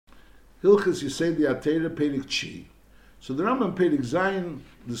Hilchas Yesodei Hatorah Perek Chi. So the Rambam Perek Zayin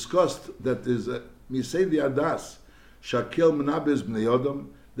discussed that there's a Yesodei Hadas Shakel Menabez Bnei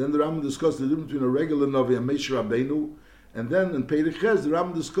Adam. Then the Rambam discussed the difference between a regular Navi and Moshe Rabbeinu. And then in Perek Ches, the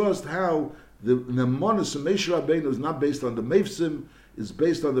Rambam discussed how the Nemonis of Moshe Rabbeinu is not based on the Meifsim, it's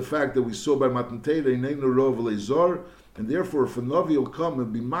based on the fact that we saw by Matan Torah Ineinu Rov Leizor, and therefore if a Navi will come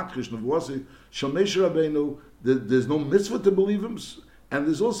and be Makrish Nevuasi Shal Moshe Rabbeinu, there's no mitzvah to believe him, and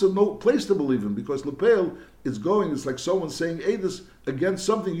there's also no place to believe him, because Lepel is going, it's like someone saying Edus against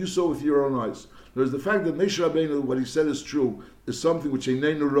something you saw with your own eyes. Whereas the fact that Moshe Rabbeinu, what he said is true, is something which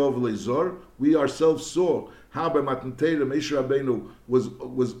Ineinu Rov Leizor, we ourselves saw how by Matan Torah Moshe Rabbeinu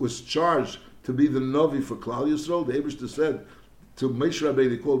was charged to be the Navi for Klal Yisrael. The Eibishter said to Moshe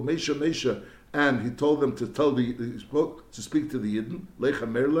Rabbeinu, he called Moshe, and he told them to speak to the Yidden, Lecha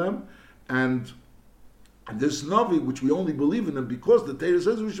Merlam, and this Navi, which we only believe in him because the Torah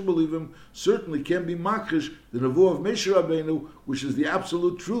says we should believe him, certainly can be makrish the Nevuah of Moshe Rabbeinu, which is the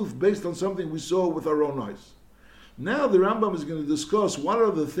absolute truth based on something we saw with our own eyes. Now the Rambam is going to discuss what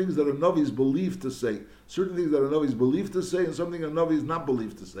are the things that a Navi is believed to say, certain things that a Navi is believed to say, and something a Navi is not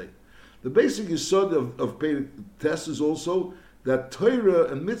believed to say. The basic yesod of Perek Tes is also that Torah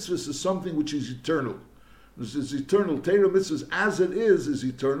and mitzvahs is something which is eternal. This is eternal. Torah mitzvahs as it is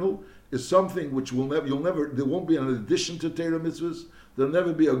eternal, is something which there won't be an addition to Torah mitzvahs, there'll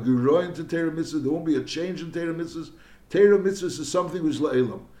never be a giroin to Torah mitzvahs, there won't be a change in Torah mitzvahs. Torah mitzvahs is something which is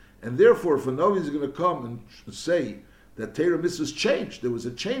la'elam. And therefore, if a Navi is going to come and say that Torah mitzvahs changed, there was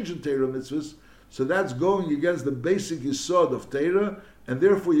a change in Torah mitzvahs, so that's going against the basic yesod of Torah, and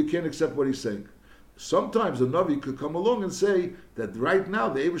therefore you can't accept what he's saying. Sometimes a Navi could come along and say that right now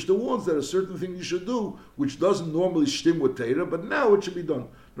the Eibishter warns that a certain thing you should do, which doesn't normally shtim with Torah, but now it should be done.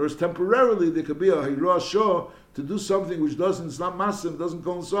 Whereas temporarily there could be a Hirah Shah to do something which it's not massive, doesn't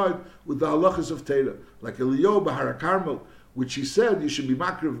coincide with the halachas of Torah. Like Eliyahu Bahara Carmel, which he said you should be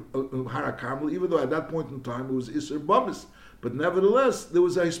makriv Hara Carmel, even though at that point in time it was Isser Bamis. But nevertheless, there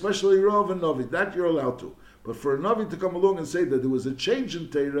was a special Hirah of a Navi, that you're allowed to. But for a Navi to come along and say that there was a change in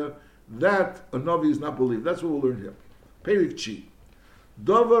Torah, that a Navi is not believed. That's what we'll learn here. Perek Chi.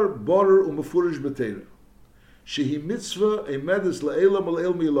 Davar borer umefurish b'Torah. Shehi mitzvah emedes la'elam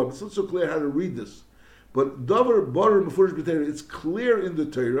al'el mi'elam. It's not so clear how to read this. But davar borer umefurish b'Torah, it's clear in the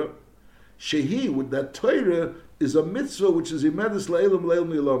Torah. Shehi, with that Torah, is a mitzvah which is emedes la'elam al'el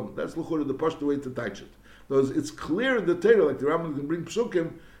mi'elam. That's l'chora, the pashto way to touch it. Because it's clear in the Torah, like the Rambam can bring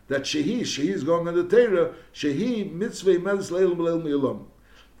psukim, that shehi is going on the Torah, shehi mitzvah emedes la'elam al'el mi'elam.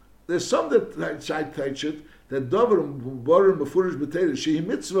 There's some that touch it, that davar borer umefurish b'Torah, shehi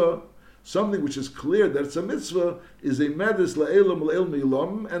mitzvah, something which is clear that it's a mitzvah, is a medis la'elam la'el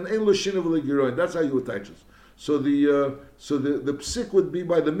mi'elam, and ein lo shinav le'giroin. That's how you attach it. So the psik would be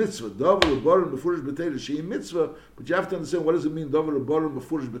by the mitzvah. Davar borer umefurish b'Torah, shehi mitzvah, but you have to understand what does it mean, davar borer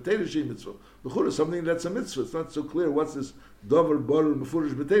umefurish b'Torah, shehi mitzvah. L'chura is something that's a mitzvah. It's not so clear what's this davar borer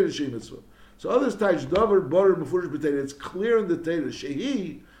umefurish b'Torah, shehi mitzvah. So others touch davar borer umefurish b'Torah. It's clear in the Torah,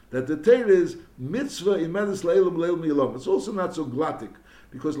 shehi, that the Torah is mitzvah imedis la'elam la'el mi'elam. It's also not so glottic,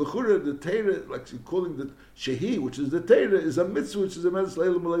 because l'chura the Torah, like calling the shehi, which is the Torah, is a mitzvah which is imedis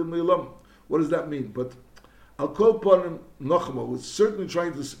la'elam la'el mi'elam. What does that mean? But I'll call upon him Nochmo. It's certainly the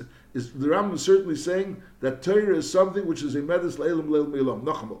Rambam is certainly saying that Torah is something which is imedis la'elam la'el mi'elam.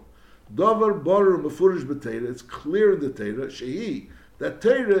 Nochmo. Davar borer umefurish b'Torah. It's clear in the Torah shehi that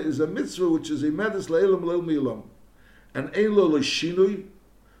Torah is a mitzvah which is imedis la'elam la'el mi'elam, and ein lo l'shinui.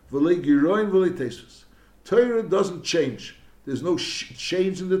 Torah doesn't change. There's no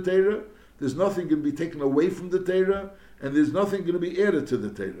change in the Torah. There's nothing going to be taken away from the Torah, and there's nothing going to be added to the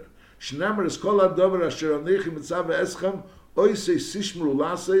Torah. Shnamar es kol hadavar asher anechi mitzaveh eschem oisei sishmru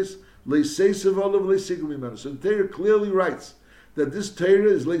laseis leiseisev olav leisigru mimenu. So the Torah clearly writes that this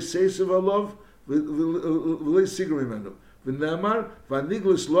Torah is leiseisev olav leisigru mimenu. V'namar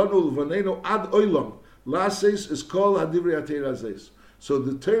v'aniglis lanu l'vanenu ad oilam laseis is kol hadivrei haTorah azeis. So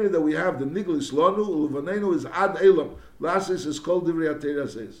the Torah that we have, the Niglis Lanu, Ulvanenu is Ad Elam. Lasis is called Divrei HaTorah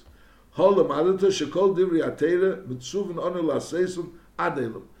says. Holam Adata Shekol Divrei HaTorah Mitzuvin Onu Lasesun Ad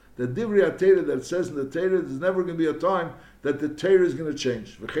Elam. The Divrei HaTorah that says in the Torah, there's never going to be a time that the Torah is going to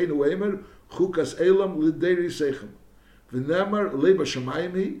change. V'cheinu Eimer Chukas Elam L'Deri Seichem. V'nemar Leba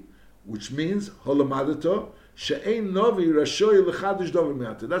Shemayim, which means Holam Adata She'ein Novi Rashoy L'Chadish Dover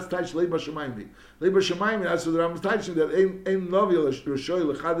Me'ata. That's Taish Leba Shemayim. Leba Shemayim, that's what the Rambam is teaching, that Ein Novi Rashoy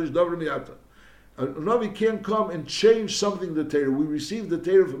L'Chadish Dover Me'ata. A Novi can't come and change something in the Torah. We received the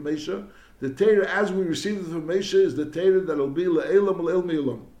Torah from Moshe. The Torah, as we received it from Moshe, is the Torah that will be Le'elam L'el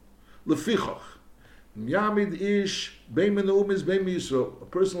Me'elam. Lefichach. Yamid Ish Bein min ha'um is bein min Yisrael. A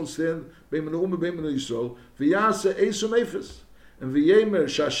person will stand, bein min ha'um and bein min Yisrael, v'yase esum efes. And v'yemer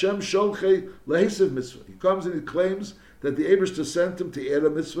sh'Hashem sholchei lehisav mitzvah. He comes and he claims that the Eibishter sent him to add a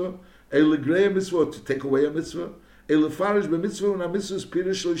mitzvah, a legrei a mitzvah, to take away a mitzvah, a lefarish b'mitzvah, and a mitzvah is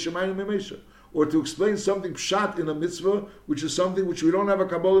pirish l'shamayim mimesha. Or to explain something pshat in a mitzvah, which is something which we don't have a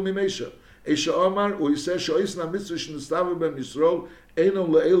Kabbalah mimesha. Esha Omar, or he says, Sho'is na mitzvah shenestavu ben Yisrael, Einon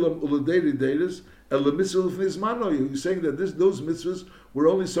le'elam u'lederi deiris, el mitzvah l'fnei zmano. He's saying that those mitzvahs were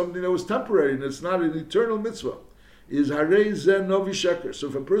only something that was temporary, and it's not an eternal mitzvah. Is harei zeh novi sheker. So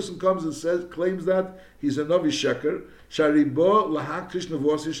if a person comes and claims that, he's a novi sheker, sharibo lahakish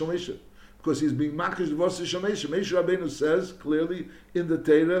nevuasi shomesha. Because he's being makish nevuasi shomesha. Moshe Rabbeinu says clearly in the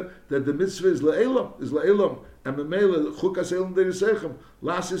Torah that the mitzvah is le'elam, and memela chukas elam derisechem,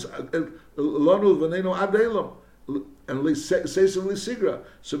 lasis lonu v'neinu ad elam, and seisem l'sigra.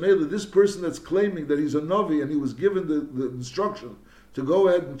 So mele, this person that's claiming that he's a novi and he was given the instruction to go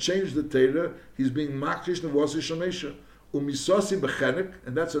ahead and change the Torah, he's being makish nevuasi shomesha. Umisosi b'chenek,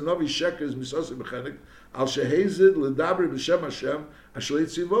 and that's a novi sheker, is misosi b'chenek, al shehezid l'daber b'shem Hashem, ashleit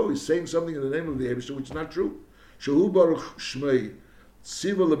tzivo, he's saying something in the name of the Eibishter, which is not true. Shehu baruch shmei,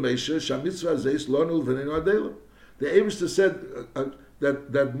 tzivo l'meisha, shamitzvah zeis lonu v'neinu adelim. The Eibishter said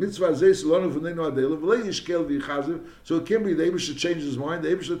that mitzvah zeis lonu v'neinu adelim, v'lei yishkel v'yichaziv, so it can't be the Eibishter changed his mind.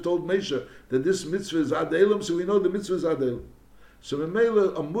 The Eibishter told Moshe that this mitzvah is adelim, so we know the mitzvah is adelim. So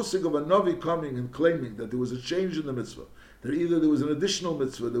Memela, a musig of a Navi coming and claiming that there was a change in the mitzvah, that either there was an additional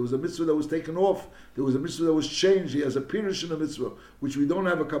mitzvah, there was a mitzvah that was taken off, there was a mitzvah that was changed, he has a pirush in the mitzvah, which we don't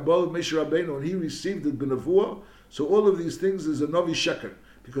have a Kabbalah of Moshe Rabbeinu, and he received it b'nevuah. So all of these things is a Navi Sheker,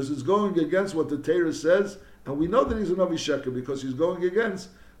 because it's going against what the Torah says, and we know that he's a Navi Sheker, because he's going against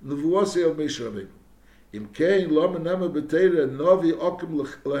Nevuah of Moshe Rabbeinu. Im kein lo menema b'Torah Navi okim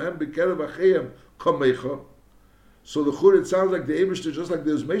lehem b'kerev achayim kamecha. So the Chur, it sounds like the Eibishter, just like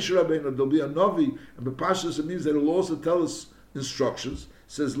there's Moshe Rabbeinu, there'll be a Navi, and B'Pashas it means that he'll also tell us instructions. It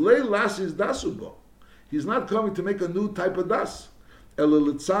says, Lei lasis dasubo. He's not coming to make a new type of das. Ela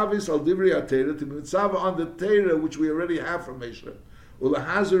litzavis al divrei HaTorah, to be mitzvah on the Torah, which we already have from Moshe. Ula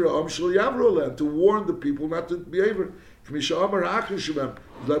hazir ha'om shel yavro lehem, to warn the people not to be over. K'misha Amar ha'achish shabem,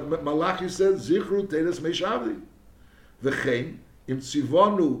 like Malachi said, Zichru Teres Moshe Avdi. V'chein, Im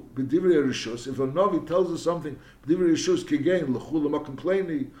tzivonu b'divrei rishus, if a Navi tells us something, b'divrei rishus kigein l'chu l'makom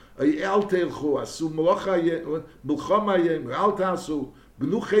pleini, al teilchu asu milchama yem, al tasu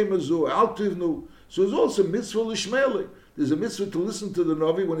b'nuchem azu, al tivnu. So there's also mitzvah l'shmeli. There's a mitzvah to listen to the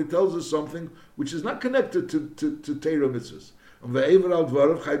Navi when he tells us something which is not connected to Torah mitzvahs. And ve'ever al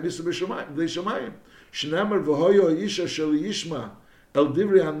dvarav chay mitzvah b'shamayim. Shnemer v'hoyo yisha shel yishma. El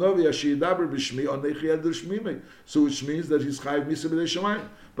divrei hanavi ashidaber b'shmi onechi eder shmimei. So which means that he's chayiv misa b'dei shamayim.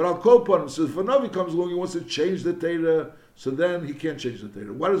 But I'll call upon him. So if a Navi comes along, he wants to change the Torah, so then he can't change the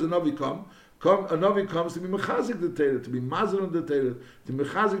Torah. Why does a Navi come? A Navi comes to be mechazik the Torah, to be mazir on the Torah, to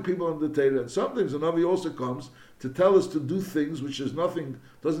mechazik people on the Torah. And sometimes a Navi also comes to tell us to do things which is nothing,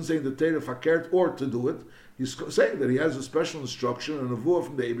 doesn't say in the Torah fakert or to do it. He's saying that he has a special instruction and a vuah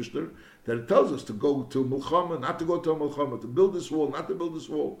from the Eibishter that it tells us to go to Mulchama, not to go to a Mulchama, to build this wall, not to build this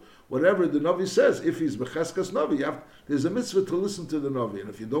wall. Whatever the Navi says, if he's Becheskas Navi, there's a mitzvah to listen to the Navi. And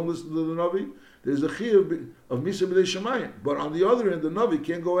if you don't listen to the Navi, there's a chiyuv of Misa B'dei Shamayim. But on the other end, the Navi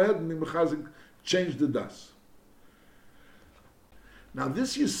can't go ahead and be Mechazik, change the das. Now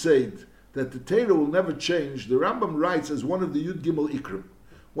this you said that the Torah will never change. The Rambam writes as one of the Yud Gimel Ikrim.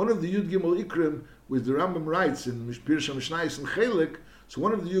 One of the Yud Gimel Ikrim, which the Rambam writes in Pirush HaMishnayos and Chelik, so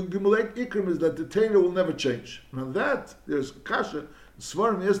one of the Yud Gimel Ikrim is that the Torah will never change. Now that, there's Kasha,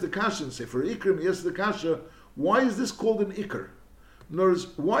 Svarim, yes the Kasha, and Sefer Ikrim, yes the Kasha, why is this called an Ikr? In other words,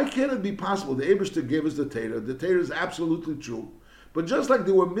 why can't it be possible? The Eibishter gave us the Torah is absolutely true. But just like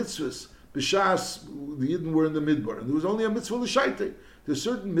there were mitzvahs, B'Shas, the Yidden were in the Midbar, and there was only a mitzvah l'shaitei. There's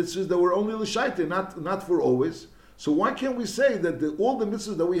certain mitzvahs that were only l'shaitei, not for always. So why can't we say that all the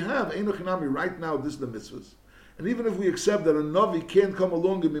mitzvahs that we have, Eino Chinami, right now, this is the mitzvahs? And even if we accept that a Navi can't come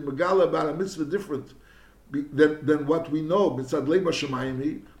along and be Megala about a mitzvah different than what we know, Mitzad Lei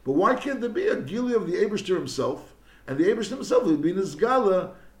B'Shamayim, but why can't there be a Gili of the Eibishter himself, and the Eibishter himself will be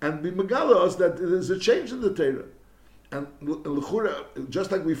Nizgala and be Megala us that there's a change in the Torah? And l'chura,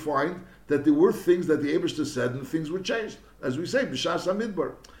 just like we find that there were things that the Eibishter said and things were changed, as we say, b'shas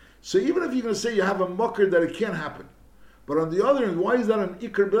hamidbar. So even if you're going to say you have a mucker that it can't happen, but on the other hand, why is that an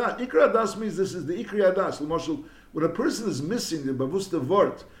ikr b'das? Ikr adas means this is the ikr adas. When a person is missing the bavusta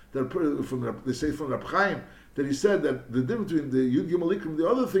vort, they say from Rabbi Chaim, that he said that the difference between the Yud Gimel Ikrim and the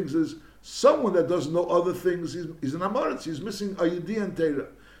other things is someone that doesn't know other things, he's an Amoritz, he's missing a Yedi and Teira.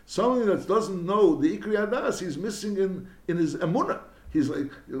 Something that doesn't know the Ikri Adas, he's missing in his Emunah. He's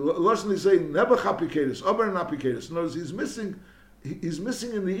like, Lashon is saying, Never Chapikeris, Aber Napikeris. In other words, he's missing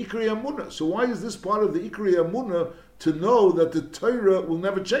in the Ikri Emunah. So why is this part of the Ikri Emunah to know that the Torah will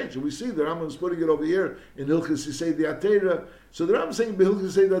never change? And we see the Rambam is putting it over here in Hilchos Yesodei Hatorah. So the Rambam is saying,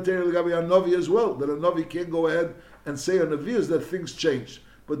 Hilchos Yesodei Hatorah L'gabi Hanavi as well, that a Navi can't go ahead and say on Navi is that things change.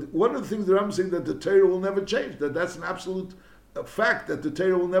 But one of the things the Rambam is saying that the Torah will never change, that's an absolute fact that the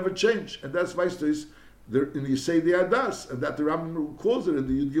Torah will never change. And that's Vaistos in Yesodei Hadas, and that the Rambam calls it in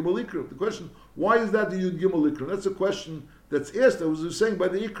the Yud Gimel Ikrim. The question, why is that the Yud Gimel Ikrim? That's a question that's asked, that was saying by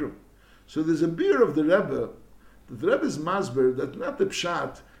the Ikrim. So there's a beer of the Rebbe, the Rebbe's masber, that not the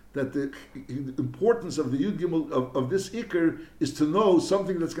pshat, that the importance of the Yud Gimel, of this Iker, is to know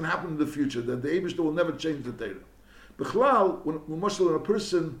something that's going to happen in the future, that the Eibishter will never change the Torah. B'chlal, when a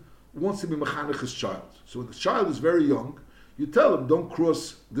person wants to be mechanech his child, so when the child is very young, you tell him, don't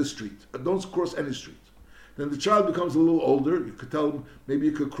cross this street, don't cross any street. Then the child becomes a little older, you could tell him, maybe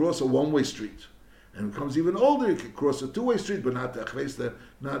you could cross a one-way street. And becomes even older, you could cross a two-way street, but not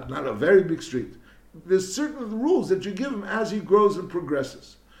a very big street. There's certain rules that you give him as he grows and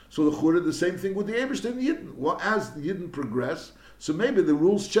progresses. So the Chura, the same thing with the Eibishter and the Yidden. Well, as the Yidden progress, so maybe the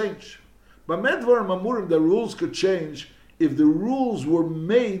rules change. But Medvar Mamurim, the rules could change if the rules were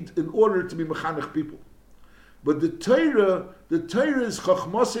made in order to be mechanech people. But the Torah is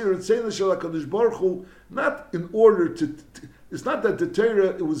Chachmasei Ritzeinu Shel HaKadosh Baruch Hu, not in order to it's not that the Torah,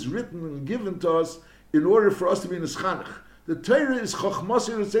 it was written and given to us in order for us to be nischanech. The Torah is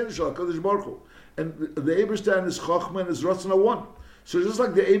Chachmasei Ritzeinu Shel HaKadosh Baruch Hu. And the Eibishter and his Chachma and his Ratzon are one. So just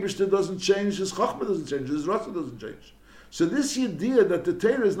like the Eibishter doesn't change, his Chachma doesn't change, his Ratzon doesn't change. So this idea that the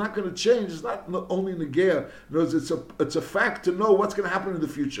Torah is not going to change is not only Negea. It's a fact to know what's going to happen in the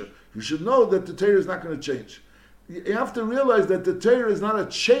future. You should know that the Torah is not going to change. You have to realize that the Torah is not a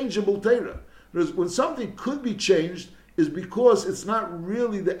changeable Torah. When something could be changed, is because it's not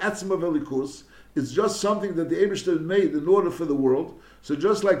really the Etzem of Elikus. It's just something that the Eibishter made in order for the world. So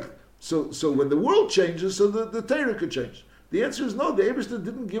just like so when the world changes, so the Torah could change. The answer is no. The Eibishter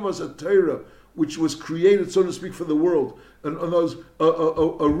didn't give us a Torah which was created, so to speak, for the world, and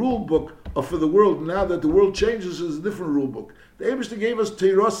a rule book for the world. Now that the world changes, is a different rule book. The Eibishter gave us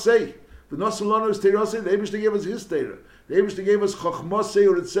Teirasei. The Nasalana is Teirasei. The Eibishter gave us his Torah. The Eibishter gave us Chachmasei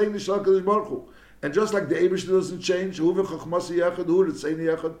or Ritzeinu Shel HaKadosh Baruch Hu. And just like the Eibishter doesn't change, the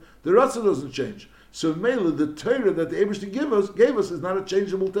Ratzah doesn't change. So Mela, the Torah that the Eibishter gave us is not a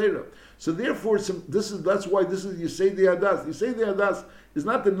changeable Torah. So therefore, that's why this is Yesodei Hadas. Yesodei Hadas is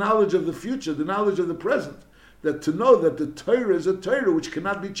not the knowledge of the future, the knowledge of the present. That to know that the Torah is a Torah which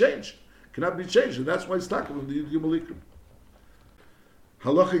cannot be changed. And that's why it's talking about the Yud Gimel Ikrim.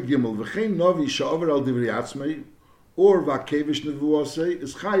 Halacha Gimel, v'chein novi sha'over al divrei atzmei, or va'kevish nevuosei,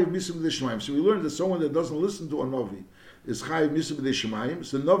 is chayiv misim b'dei shemayim. So we learned that someone that doesn't listen to a novi is chayiv misim b'dei shemayim.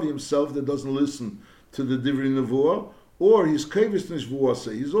 So the novi himself that doesn't listen to the divrei nevuah, or he's kevish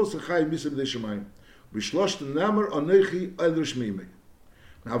nevuosei, he's also chayiv misim b'dei shemayim. B'shlosh t'namer anechi edr shmimei.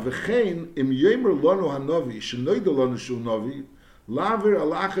 Now v'chein im yemer lanu hanovi shenoida lanu shul novi laver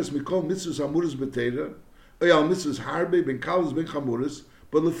al achas mikol mitzvus hamuras b'teira al mitzvus harbe ben kalas ben chamuras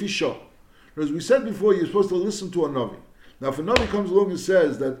but lefisho. As we said before, you're supposed to listen to a novi. Now if a novi comes along and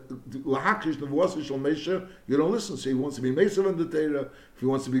says that lahakish nevuasa shel Moshe, you don't listen. So he wants to be mesav from the Torah, if he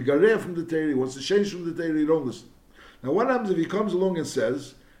wants to be gareh from the Torah, he wants to change from the Torah, you don't listen. Now what happens if he comes along and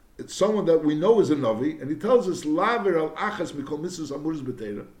says it's someone that we know is a Navi, and he tells us, Laver al achas mikol mitzvahs amuris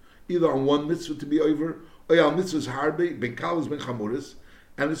b'teira, either on one mitzvah to be over, or al mitzvahs harbe, ben kalas ben chamuris,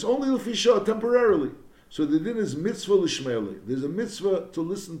 and it's only l'fisha temporarily. So the din is mitzvah l'shmeili. There's a mitzvah to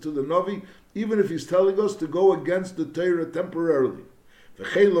listen to the Navi, even if he's telling us to go against the Torah temporarily.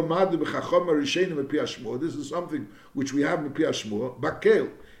 This is something which we have in Pi Hashmua.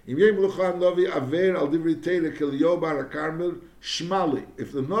 Bakel. If the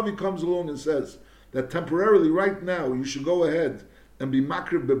Navi comes along and says that temporarily, right now, you should go ahead and be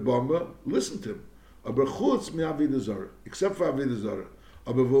makrib bebama, listen to him. Except for Avodah Zarah.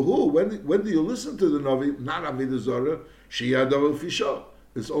 When do you listen to the Navi? Not Avodah Zarah. Sheyadav fisha.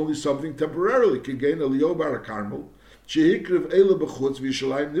 It's only something temporarily. Kigein Eliyahu bar Carmel. Shehikriv Eila b'chutz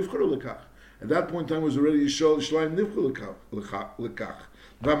v'Yishalayim nivchar lekach. At that point in time, was already Yishalayim nivchar lekach.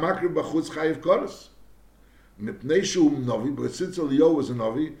 V'amakriv b'chutz chayiv koros. Mipnei shu Navi, but since Eliyahu was a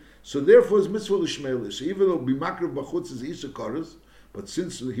Navi, so therefore his mitzvah l'shmeili. So even though b'makriv b'chutz is Isha koros, but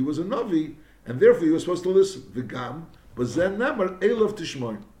since he was a Navi, and therefore he was supposed to listen. V'gam. But then never Eilov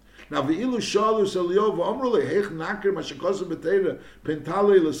Tishmoin. Now v'ilu shalu Eliyahu v'amru leheich nakir mashakosem b'teira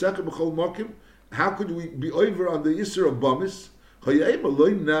pentale l'sechem b'chol mokim. How could we be over on the Isser of Bamis?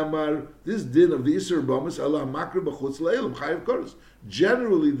 This din of the Isser Bomis Allah Makri B'chutz Le'elam Chayav Koros.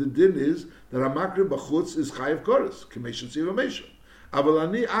 Generally, the din is that Hamakri B'chutz is Chayav Koros. K'mesha Tziva Mesha. Aval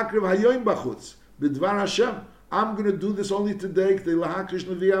ani akriv hayoim b'chutz b'dvar Hashem. I'm going to do this only today. K'tei lahakish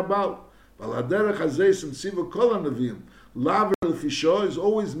nevi abal. Val haderech hazeh sim tziva kol hanavim. Laver l'fisho is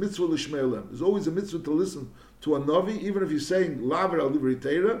always mitzvah l'shmeilem. There's always a mitzvah to listen to a navi, even if he's saying laver al divrei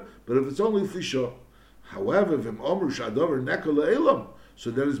Torah, but if it's only l'fisho. However, v'im omru shadover nekol le'elam, so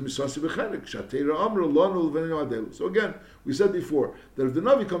that is misasi b'chenek. Shatera omru lonu l'venu adelu. So again, we said before, that if the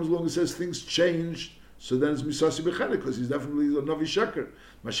navi comes along and says things changed, so then it's misasi b'chenek, because he's definitely a navi sheker.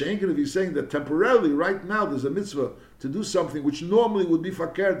 Mashenkin, if he's saying that temporarily, right now, there's a mitzvah to do something which normally would be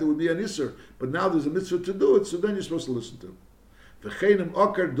fakir, there would be an isser, but now there's a mitzvah to do it, so then you're supposed to listen to him. V'cheinem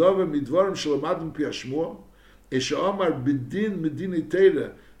okar dover midvarim shalamadim pi hashmua, esha omar b'din medini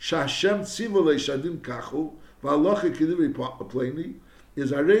teira, sha'Hashem tzivolei shadim kachu, v'aloche k'divrei pleni,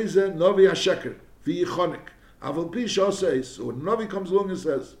 is areze navi hasheker, v'yichonik. Aval pi sh'oseis, so when navi comes along and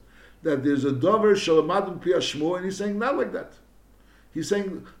says that there's a dover shalamadim pi hashmua, and he's saying not like that. He's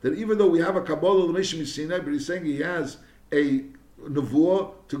saying that even though we have a Kabbalah l'Meshe Misinai, but he's saying he has a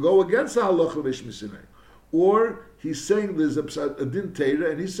nevuah to go against the halacha l'Meshe Misinai. Or he's saying there's a din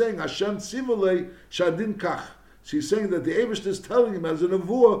teira, and he's saying Hashem tzivolei shadin kach. So he's saying that the Eibush is telling him as a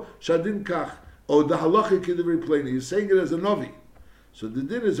nevuah shadin kach, or the halacha k'divrei pleni. He's saying it as a navi. So the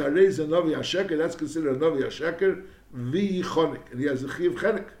din is harez a navi hasheker. That's considered a navi hasheker v'yichonik, and he has a chiv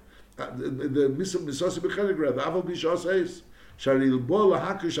chenek. The misasi b'chenek rather. Aval b'shas eis. If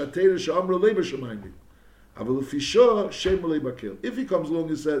he comes along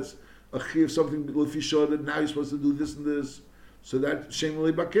and says a chiv something lefisho that now you're supposed to do this and this, so that shem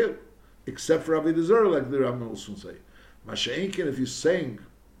bakil, except for Avodah Zarah, like the Rambam will soon say. Masha'inkin, if he's saying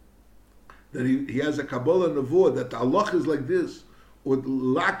that he has a Kabbalah nevuah that the halach is like this, or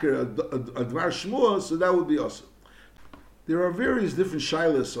laker a dvar shmua, so that would be awesome. There are various different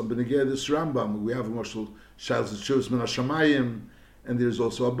shilas on Benegeh this Rambam. We have a marshal shilas that shows min hashamayim, and there's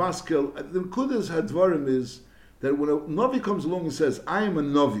also a baskel. The Kudas Hadvarim is that when a Navi comes along and says, I am a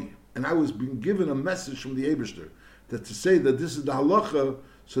Navi, and I was being given a message from the Eibishter, that to say that this is the halacha,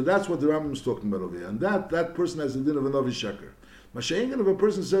 so that's what the Rambam is talking about over here. And that person has the din of a Navi Sheker. Masha'ingan, if a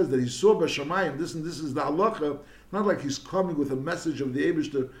person says that he saw Bashamayim, this and this is the halacha, not like he's coming with a message of the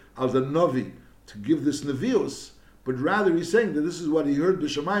Eibishter as a Navi to give this Nevios, but rather he's saying that this is what he heard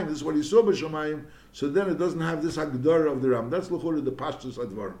b'shamayim, this is what he saw b'shamayim, so then it doesn't have this hagdara of the Ram. That's l'chorah the pashtus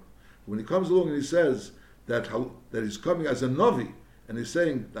advarim. When he comes along and he says that he's coming as a navi, and he's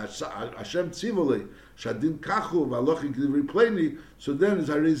saying that Hashem tzivolei shadin kachu v'alochi k'divrei pleni, so then it's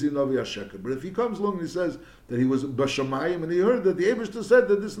harizi navi hasheker. But if he comes along and he says that he was b'shamayim and he heard that the Eibishter said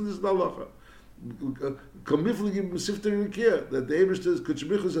that this and this is the halacha, that the Eibishter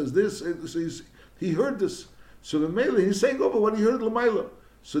Kutshmicha says this, so he heard this. So the Mele, he's saying over what he heard Lamaila.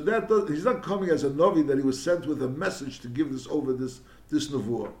 So he's not coming as a Navi that he was sent with a message to give this over this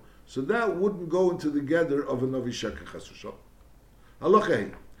Nevuah. So that wouldn't go into the gather of a Navi Sheker Chas v'Shalom.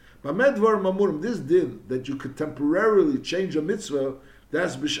 Halachei. B'medvar mamurim, this din that you could temporarily change a mitzvah,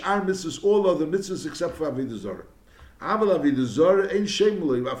 that's b'sh'ar mitzvahs, all other mitzvahs except for Avodah Zarah. Aval Avodah Zarah ein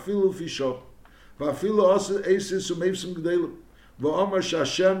shemulei, v'afilu fisho, v'afilu asa eisis u'meivsim g'delim, v'omar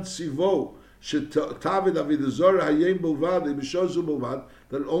sh'Hashem tzivo, that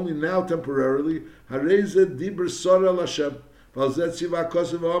only now temporarily hareze dibur sora lashem valzet siva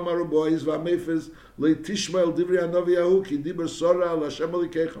kosev amaru boys v'amefes leitishmael divri hanavi yahu ki dibur sora lashem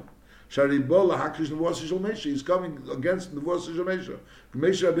alikechem sharibol lahakish nevuos shel Moshe. He's coming against nevuos shel Moshe.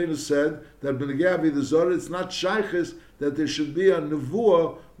 Moshe Rabbeinu said that b'negei Avodah Zarah it's not shayches that there should be a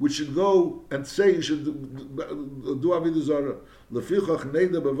nevuah which should go and say you should do Avodah Zarah. Lefichach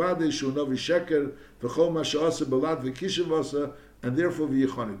neida bevadei shu navi sheker v'chol ma she'asa belad v'kishev asa, and therefore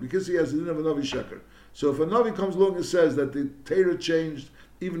v'yichonik, because he has the din of a navi sheker. So if a navi comes along and says that the Torah changed,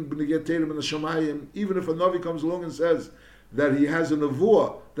 even b'negei Torah min hashamayim, even if a navi comes along and says that he has a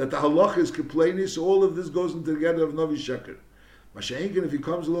nevuah, that the halach is complaining, so all of this goes into the gather of navi sheker. Masha'inkin, if he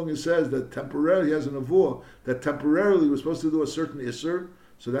comes along and says that temporarily he has a nevuah, that temporarily we're supposed to do a certain isser,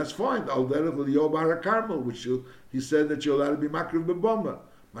 so that's fine. Al derech l'yobar HaKarmel, which he said that you're allowed to be makriv b'bomba.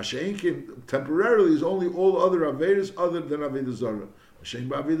 Masha'inkin, temporarily is only all other avedas other than Avodah Zarah. Masha'in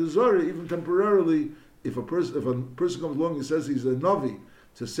b'Avodah Zarah, even temporarily, if a person comes along and says he's a navi,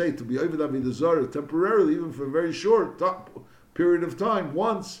 to say to be over Avodah Zarah temporarily, even for a very short period of time,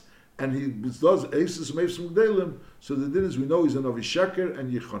 once, and he does eisus meifsim gdelim, so the din is we know he's a navi sheker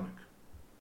and yichonik.